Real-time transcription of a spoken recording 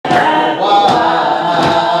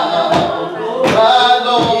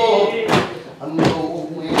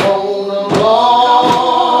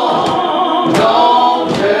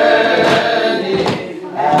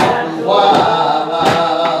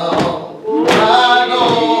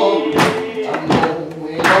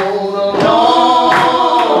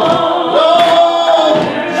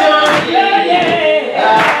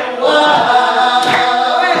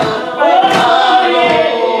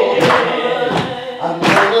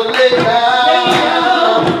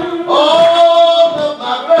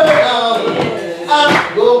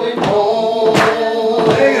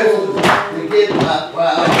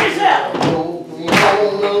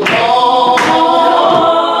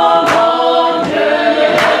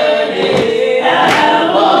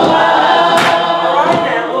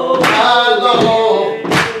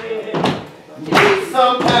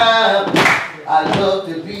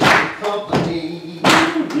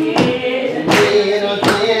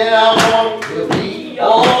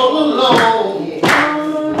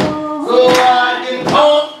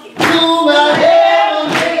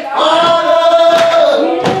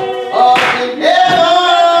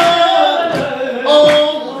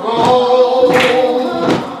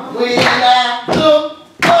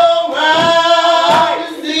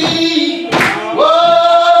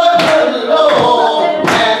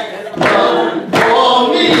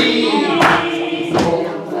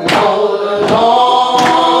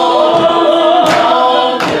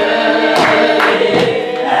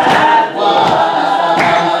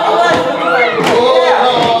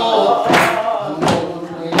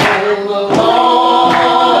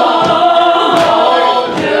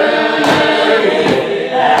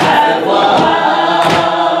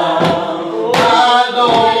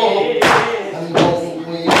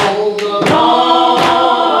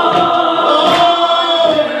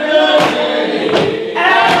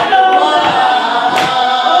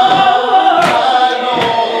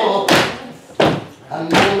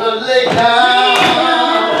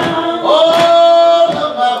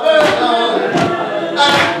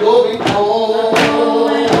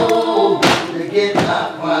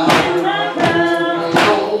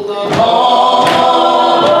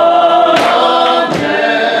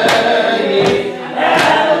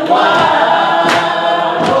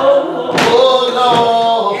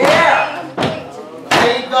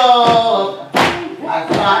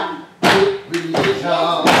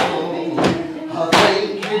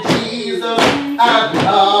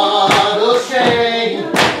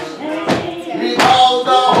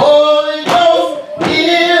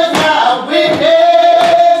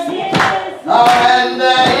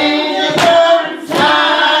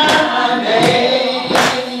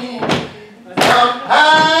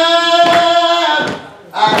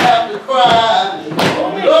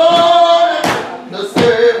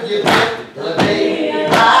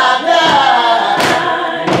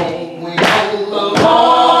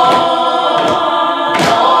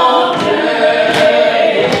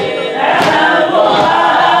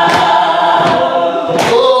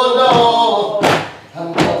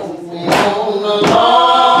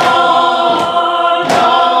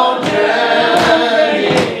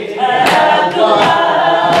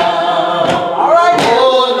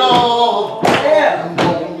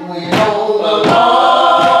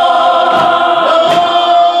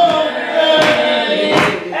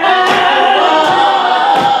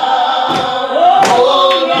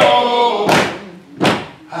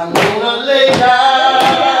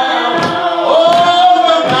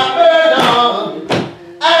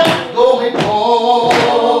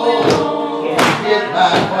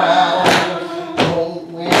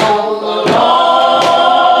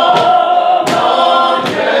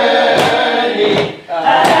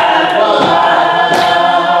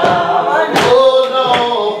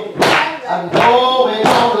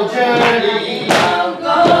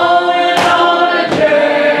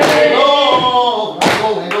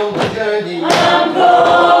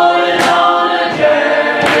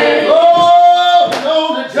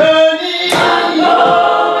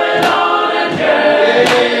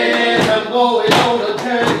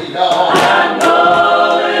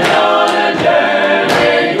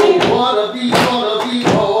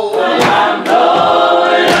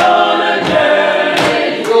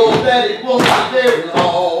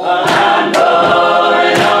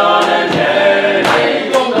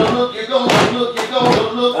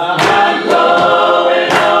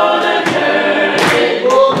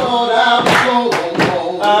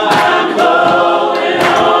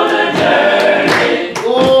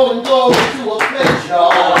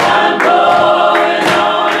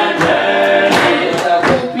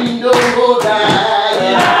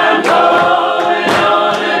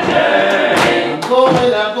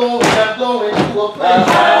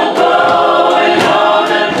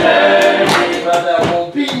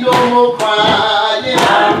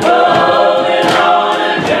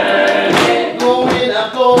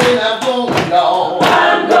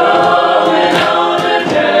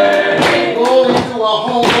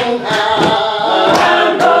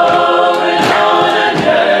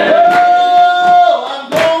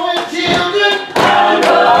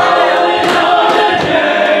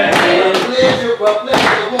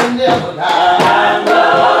Well, never die. I'm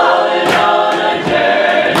going on a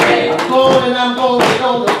journey. I'm going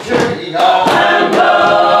on a journey, y'all. I'm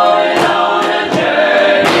going on a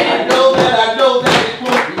journey. I know that it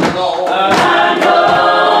won't be long. I'm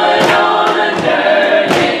going on a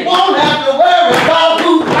journey. Won't have to worry about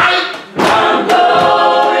who's right. I'm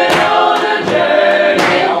going on a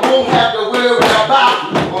journey. I won't have to worry about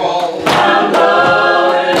who's wrong. I'm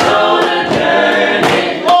going on a journey.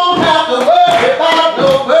 Won't have to worry about no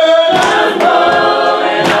burden. I'm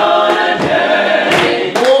going on a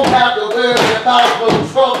journey. Won't have to worry about no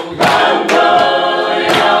trouble, y'all. I'm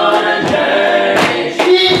going on a journey.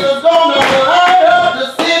 Jesus gonna light up the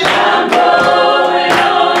city. I'm going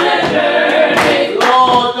on a journey.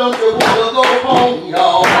 Lord, don't you wanna go home,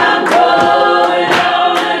 y'all? I'm going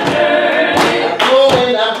on a journey.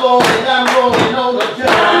 I'm going on a journey. I'm going on a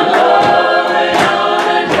journey.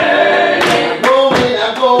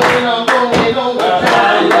 I'm going on a I'm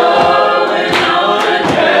journey. going on a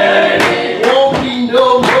journey. Won't be no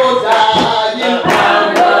more dying. I'm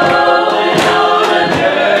going on a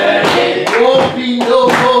journey. Won't be no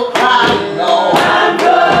more crying, y'all. I'm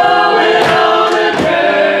going on a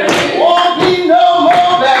journey. Won't be no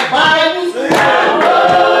more backbiting. I'm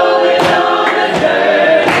going on a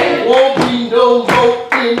journey. Won't be no more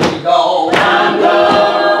envy, y'all. I'm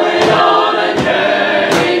going on a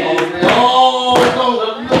journey. We're all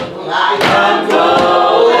gonna look like I'm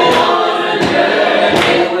going on a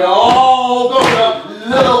journey. we're all gonna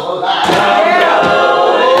love like I'm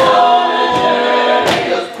going on a journey.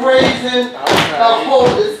 just praising the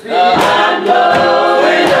Holy Spirit.